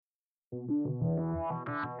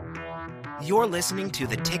You're listening to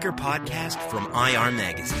the Ticker Podcast from IR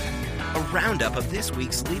Magazine, a roundup of this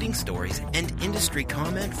week's leading stories and industry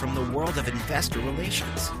comment from the world of investor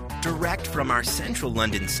relations. Direct from our central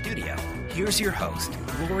London studio, here's your host,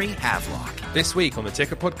 Rory Havelock. This week on the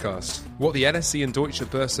Ticker Podcast, what the LSE and Deutsche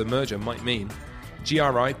Börse merger might mean,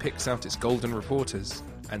 GRI picks out its golden reporters,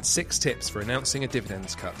 and 6 tips for announcing a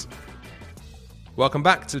dividends cut. Welcome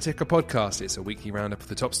back to the Ticker Podcast. It's a weekly roundup of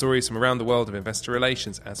the top stories from around the world of investor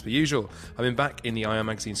relations. As per usual, I'm back in the IR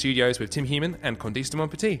Magazine studios with Tim Heeman and Candice de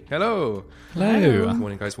Montpetit. Hello. Hello. Good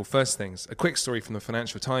morning, guys. Well, first things, a quick story from the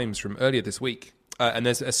Financial Times from earlier this week. And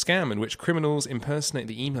there's a scam in which criminals impersonate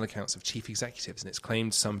the email accounts of chief executives, and it's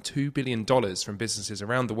claimed some $2 billion from businesses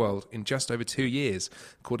around the world in just over 2 years,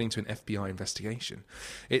 according to an FBI investigation.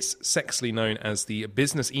 It's sexily known as the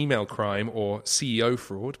business email crime, or CEO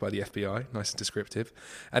fraud, by the FBI, nice and descriptive,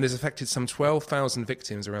 and has affected some 12,000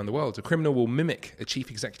 victims around the world. A criminal will mimic a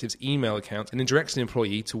chief executive's email account and then direct an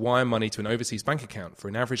employee to wire money to an overseas bank account for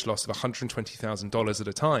an average loss of $120,000 at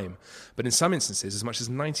a time, but in some instances as much as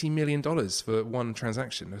 $90 million for one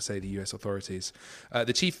transaction, say the US authorities.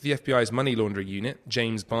 The chief of the FBI's money laundering unit,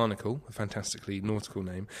 James Barnacle, a fantastically nautical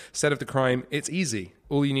name, said of the crime, "It's easy.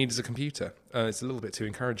 All you need is a computer." It's a little bit too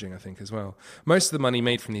encouraging, I think, as well. Most of the money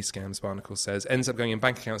made from these scams, Barnacle says, ends up going in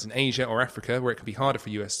bank accounts in Asia or Africa, where it can be harder for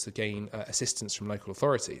US to gain assistance from local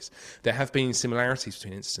authorities. There have been similarities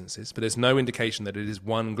between instances, but there's no indication that it is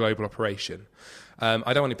one global operation.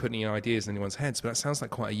 I don't want to put any ideas in anyone's heads, but that sounds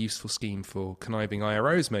like quite a useful scheme for conniving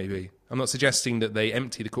IROs, maybe. I'm not suggesting that they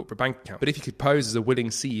empty the corporate bank account, but if you could pose as a willing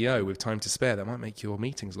CEO with time to spare, that might make your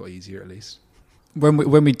meetings a lot easier, at least. When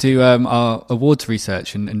we do our awards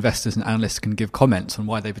research, and investors and analysts can give comments on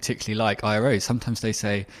why they particularly like IROs, sometimes they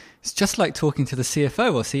say, it's just like talking to the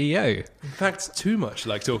CFO or CEO. In fact, too much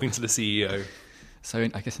like talking to the CEO. So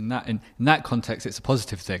I guess in that context, it's a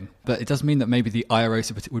positive thing. But it does mean that maybe the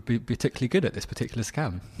IROs would be particularly good at this particular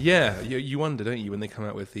scam. Yeah, you wonder, don't you, when they come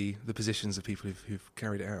out with the positions of people who've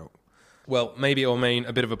carried it out. Well, maybe it will remain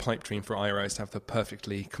a bit of a pipe dream for IROs to have the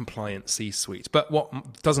perfectly compliant C-suite. But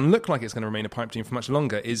what doesn't look like it's going to remain a pipe dream for much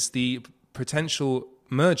longer is the potential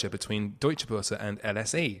merger between Deutsche Börse and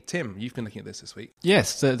LSE. Tim, you've been looking at this week.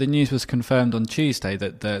 Yes, the news was confirmed on Tuesday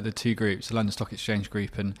that the two groups, the London Stock Exchange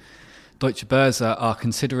Group and Deutsche Börse, are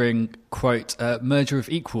considering, quote, merger of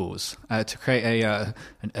equals to create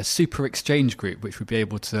a super exchange group which would be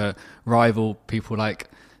able to rival people like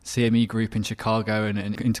CME Group in Chicago and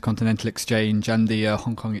Intercontinental Exchange and the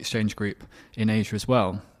Hong Kong Exchange Group in Asia as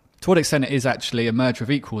well. To what extent it is actually a merger of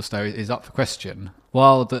equals, though, is up for question.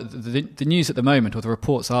 While the news at the moment, or the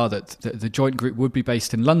reports are that the joint group would be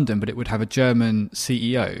based in London, but it would have a German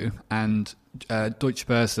CEO, and Deutsche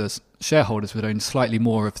Börse's shareholders would own slightly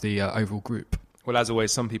more of the overall group. Well, as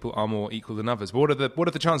always, some people are more equal than others. But what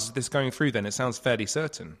are the chances of this going through then? It sounds fairly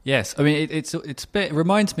certain. Yes, I mean, it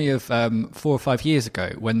reminds me of 4 or 5 years ago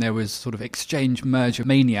when there was sort of exchange merger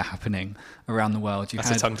mania happening around the world. That's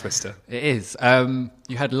a tongue twister. It is.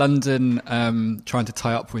 You had London trying to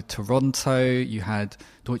tie up with Toronto. You had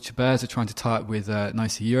Deutsche Börse trying to tie up with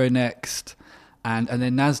NYSE Euronext, and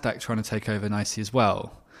then Nasdaq trying to take over NYSE as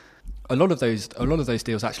well. A lot of those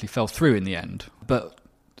deals actually fell through in the end, but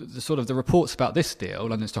the reports about this deal,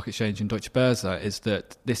 London Stock Exchange and Deutsche Börse, is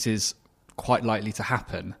that this is quite likely to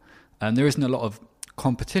happen. And there isn't a lot of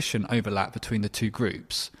competition overlap between the two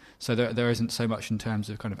groups. So there isn't so much in terms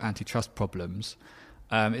of kind of antitrust problems.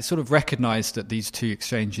 It's sort of recognised that these two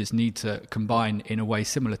exchanges need to combine in a way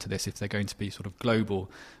similar to this if they're going to be sort of global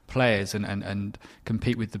players and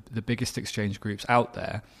compete with the biggest exchange groups out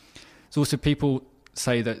there. There's also people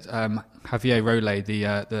say that Javier Roley,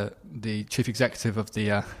 the chief executive of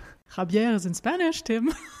the Javier is in Spanish,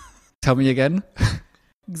 Tim. Tell me again.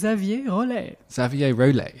 Xavier Roley. Xavier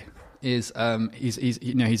Roley is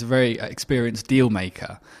he's a very experienced deal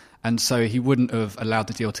maker, and so he wouldn't have allowed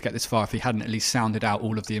the deal to get this far if he hadn't at least sounded out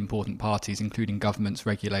all of the important parties, including governments,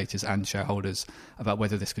 regulators, and shareholders, about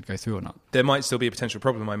whether this could go through or not. There might still be a potential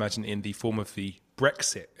problem, I imagine, in the form of the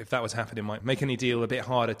Brexit. If that was happening, it might make any deal a bit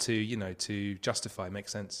harder to justify. Make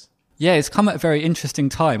sense. Yeah, it's come at a very interesting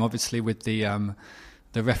time, obviously, with the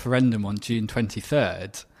referendum on June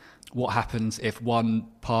 23rd. What happens if one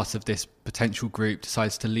part of this potential group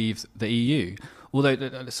decides to leave the EU?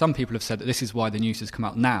 Although some people have said that this is why the news has come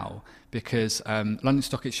out now, because London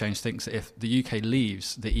Stock Exchange thinks that if the UK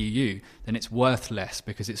leaves the EU, then it's worth less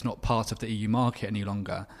because it's not part of the EU market any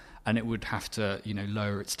longer, and it would have to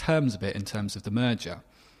lower its terms a bit in terms of the merger.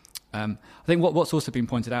 I think what's also been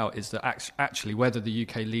pointed out is that actually whether the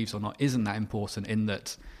UK leaves or not isn't that important, in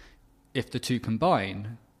that if the two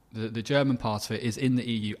combine, The German part of it is in the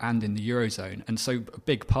EU and in the Eurozone. And so a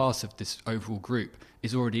big part of this overall group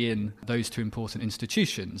is already in those two important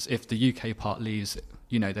institutions. If the UK part leaves,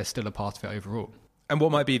 they're still a part of it overall. And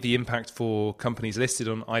what might be the impact for companies listed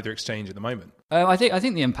on either exchange at the moment? I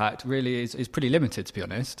think the impact really is pretty limited, to be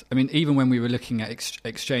honest. I mean, even when we were looking at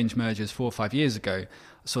exchange mergers 4 or 5 years ago,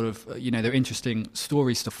 sort of, there are interesting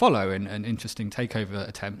stories to follow and interesting takeover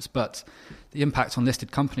attempts, but the impact on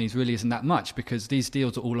listed companies really isn't that much, because these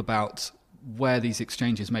deals are all about where these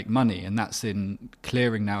exchanges make money, and that's in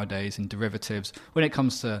clearing nowadays, in derivatives. When it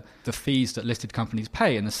comes to the fees that listed companies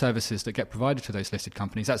pay and the services that get provided to those listed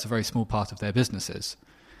companies, that's a very small part of their businesses.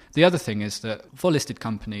 The other thing is that for listed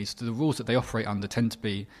companies, the rules that they operate under tend to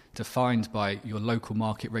be defined by your local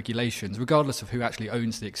market regulations, regardless of who actually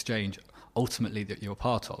owns the exchange ultimately that you're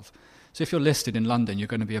part of. So if you're listed in London, you're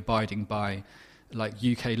going to be abiding by like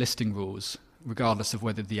UK listing rules, regardless of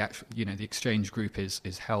whether the actual, the exchange group is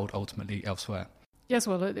held ultimately elsewhere. Yes,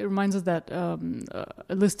 well, it reminds us that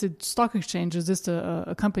a listed stock exchange is just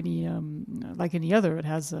a company like any other. It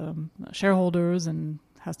has shareholders and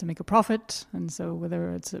has to make a profit, and so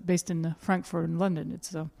whether it's based in Frankfurt and London,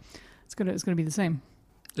 it's going to be the same.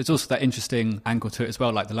 There's also that interesting angle to it as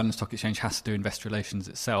well, like the London Stock Exchange has to do investor relations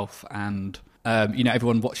itself, and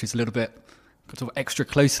everyone watches a little bit sort of extra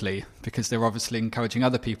closely because they're obviously encouraging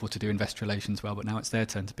other people to do investor relations well, but now it's their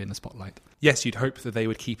turn to be in the spotlight. Yes, you'd hope that they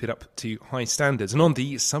would keep it up to high standards. And on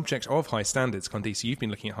the subject of high standards, Candice, you've been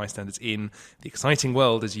looking at high standards in the exciting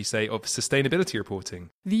world, as you say, of sustainability reporting.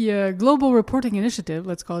 The Global Reporting Initiative,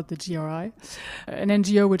 let's call it the GRI, an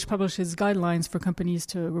NGO which publishes guidelines for companies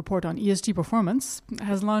to report on ESG performance,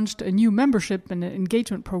 has launched a new membership and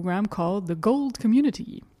engagement program called the Gold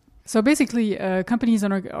Community. So basically, companies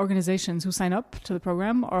and organizations who sign up to the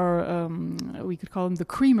program are, we could call them the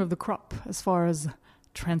cream of the crop as far as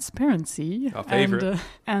transparency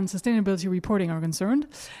and sustainability reporting are concerned.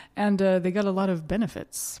 And they got a lot of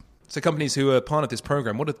benefits. So companies who are part of this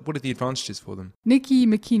program, what are the advantages for them? Nikki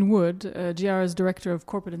McKean-Wood, GR's Director of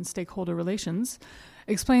Corporate and Stakeholder Relations,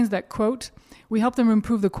 explains that, quote, "We help them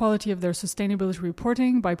improve the quality of their sustainability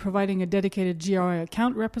reporting by providing a dedicated GRI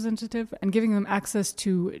account representative and giving them access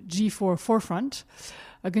to G4 Forefront,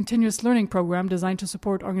 a continuous learning program designed to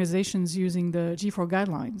support organizations using the G4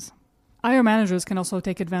 guidelines. IR managers can also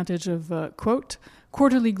take advantage of, quote,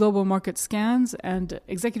 quarterly global market scans and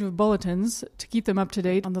executive bulletins to keep them up to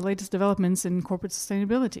date on the latest developments in corporate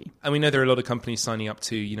sustainability." And we know there are a lot of companies signing up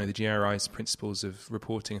to, the GRI's principles of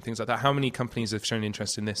reporting and things like that. How many companies have shown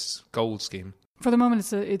interest in this gold scheme? For the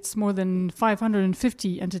moment, it's more than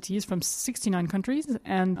 550 entities from 69 countries,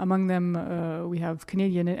 and among them we have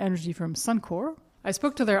Canadian energy firm Suncor. I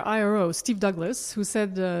spoke to their IRO, Steve Douglas, who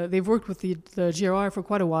said they've worked with the GRI for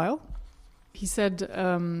quite a while. He said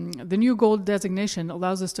the new gold designation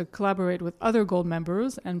allows us to collaborate with other gold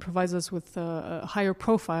members and provides us with a higher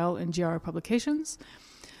profile in GRI publications.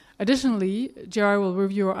 Additionally, GRI will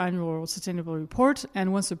review our annual sustainability report,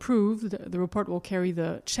 and once approved, the report will carry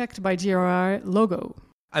the Checked by GRI logo.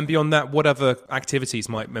 And beyond that, what other activities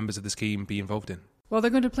might members of the scheme be involved in? Well,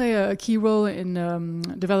 they're going to play a key role in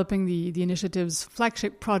developing the initiative's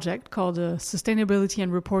flagship project called Sustainability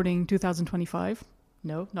and Reporting 2025.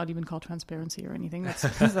 No, not even called transparency or anything.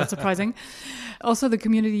 That's surprising. Also, the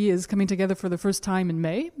community is coming together for the first time in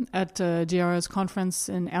May at GR's conference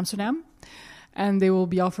in Amsterdam. And they will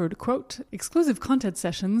be offered, quote, exclusive content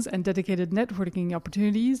sessions and dedicated networking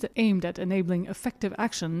opportunities aimed at enabling effective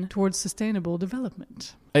action towards sustainable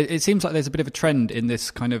development. It seems like there's a bit of a trend in this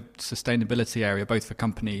kind of sustainability area, both for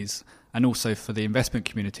companies and also for the investment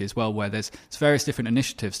community as well, where there's various different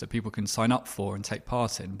initiatives that people can sign up for and take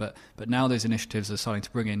part in. But now those initiatives are starting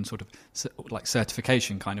to bring in sort of like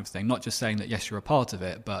certification kind of thing, not just saying that, yes, you're a part of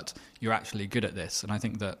it, but you're actually good at this. And I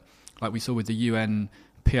think that, like we saw with the UN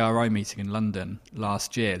PRI meeting in London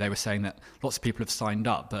last year, they were saying that lots of people have signed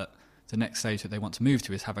up, but the next stage that they want to move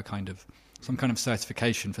to is have some kind of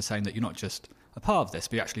certification for saying that you're not just a part of this,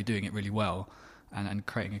 but you're actually doing it really well. And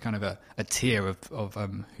creating a kind of a tier of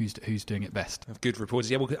who's doing it best. Of good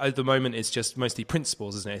reporters. Yeah, well, at the moment it's just mostly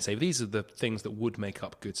principles, isn't it? So these are the things that would make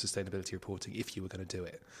up good sustainability reporting if you were going to do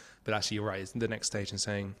it. But actually, you're right. It's the next stage in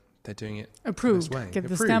saying they're doing it approved. The best way. Get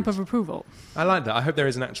the stamp of approval. I like that. I hope there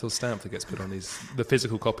is an actual stamp that gets put on the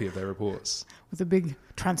physical copy of their reports. With a big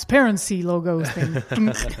transparency logo thing.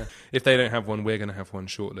 If they don't have one, we're going to have one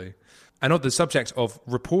shortly. And on the subject of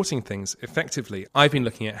reporting things effectively, I've been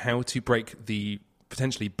looking at how to break the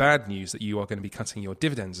potentially bad news that you are going to be cutting your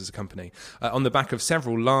dividends as a company on the back of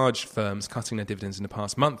several large firms cutting their dividends in the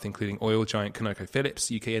past month, including oil giant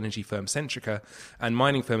ConocoPhillips, UK energy firm Centrica, and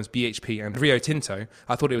mining firms BHP and Rio Tinto.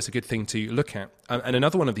 I thought it was a good thing to look at. And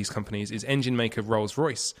another one of these companies is engine maker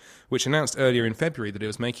Rolls-Royce, which announced earlier in February that it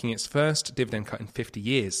was making its first dividend cut in 50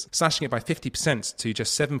 years, slashing it by 50% to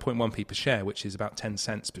just 7.1p per share, which is about 10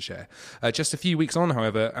 cents per share. Just a few weeks on,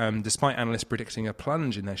 however, despite analysts predicting a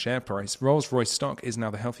plunge in their share price, Rolls-Royce stock is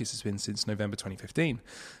now the healthiest it's been since November 2015.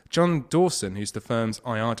 John Dawson, who's the firm's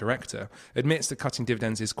IR director, admits that cutting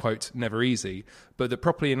dividends is, quote, never easy, but that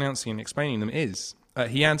properly announcing and explaining them is.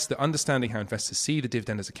 He adds that understanding how investors see the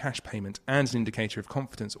dividend as a cash payment and an indicator of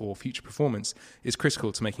confidence or future performance is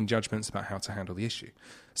critical to making judgments about how to handle the issue.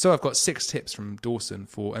 So I've got 6 tips from Dawson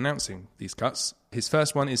for announcing these cuts. His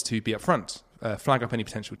first one is to be upfront, flag up any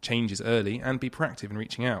potential changes early, and be proactive in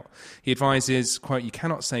reaching out. He advises, quote, you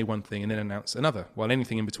cannot say one thing and then announce another, while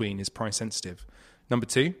anything in between is price sensitive. Number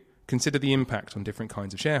 2, consider the impact on different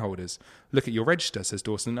kinds of shareholders. Look at your register, says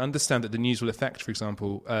Dawson, and understand that the news will affect, for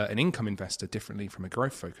example, an income investor differently from a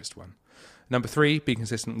growth-focused one. Number 3, be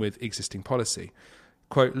consistent with existing policy.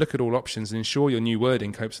 Quote, look at all options and ensure your new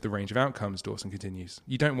wording copes with the range of outcomes, Dawson continues.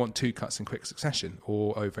 You don't want 2 cuts in quick succession,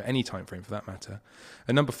 or over any time frame for that matter.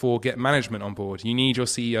 And number 4, get management on board. You need your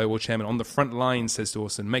CEO or chairman on the front line, says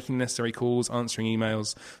Dawson, making necessary calls, answering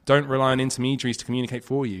emails. Don't rely on intermediaries to communicate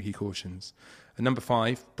for you, he cautions. And number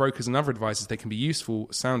 5, brokers and other advisors, they can be useful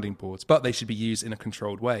sounding boards, but they should be used in a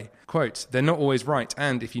controlled way. Quote, they're not always right,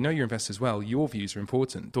 and if you know your investors well, your views are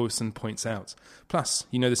important, Dawson points out. Plus,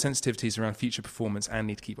 you know the sensitivities around future performance and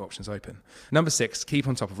need to keep options open. Number 6, keep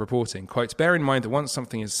on top of reporting. Quote, bear in mind that once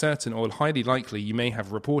something is certain or highly likely, you may have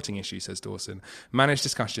a reporting issue, says Dawson. Manage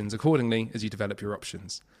discussions accordingly as you develop your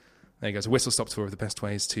options. There you go. It's a whistle-stop tour of the best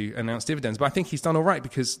ways to announce dividends. But I think he's done all right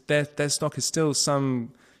because their stock is still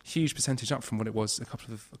some huge percentage up from what it was a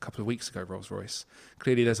couple of weeks ago, Rolls-Royce.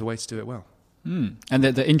 Clearly there's a way to do it well. And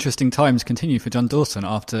the interesting times continue for John Dawson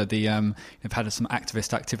after they've had some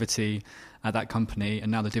activist activity at that company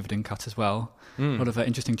and now the dividend cut as well. A lot of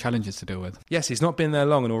interesting challenges to deal with. Yes, he's not been there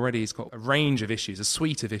long and already he's got a range of issues, a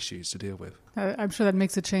suite of issues to deal with. I'm sure that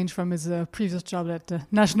makes a change from his previous job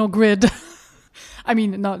at National Grid. I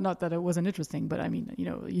mean, not that it wasn't interesting, but I mean,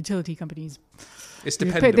 utility companies. It's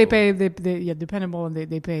dependable. They dependable, and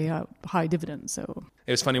they pay high dividends. So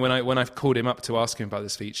it was funny when I called him up to ask him about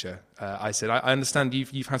this feature. I said, I understand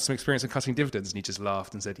you've had some experience in cutting dividends, and he just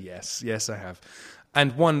laughed and said, yes, I have.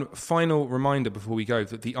 And one final reminder before we go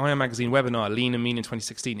that the IR Magazine webinar, Lean and Mean in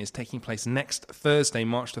 2016, is taking place next Thursday,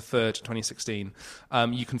 March the 3rd, 2016.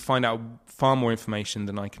 You can find out far more information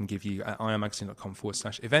than I can give you at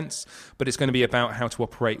irmagazine.com/events, but it's going to be about how to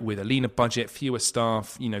operate with a leaner budget, fewer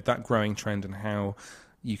staff, that growing trend and how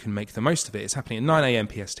you can make the most of it. It's happening at 9 a.m.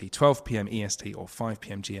 PST, 12 p.m. EST or 5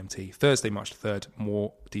 p.m. GMT, Thursday, March 3rd.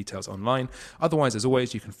 More details online. Otherwise, as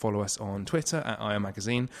always, you can follow us on Twitter at IR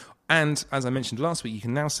Magazine. And as I mentioned last week, you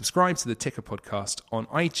can now subscribe to the Ticker podcast on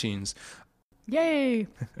iTunes. Yay!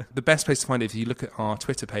 The best place to find it, if you look at our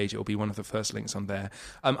Twitter page, it will be one of the first links on there.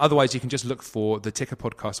 Otherwise, you can just look for the Ticker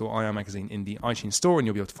podcast or IR Magazine in the iTunes store and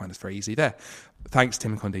you'll be able to find us very easy there. Thanks,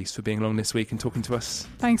 Tim and Candice, for being along this week and talking to us.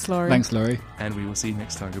 Thanks, Laurie. Thanks, Laurie. And we will see you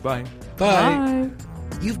next time. Goodbye. Bye.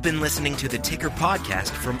 You've been listening to the Ticker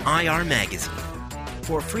podcast from IR Magazine.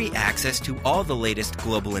 For free access to all the latest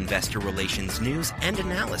global investor relations news and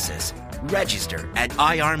analysis, register at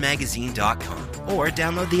irmagazine.com or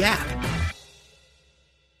download the app.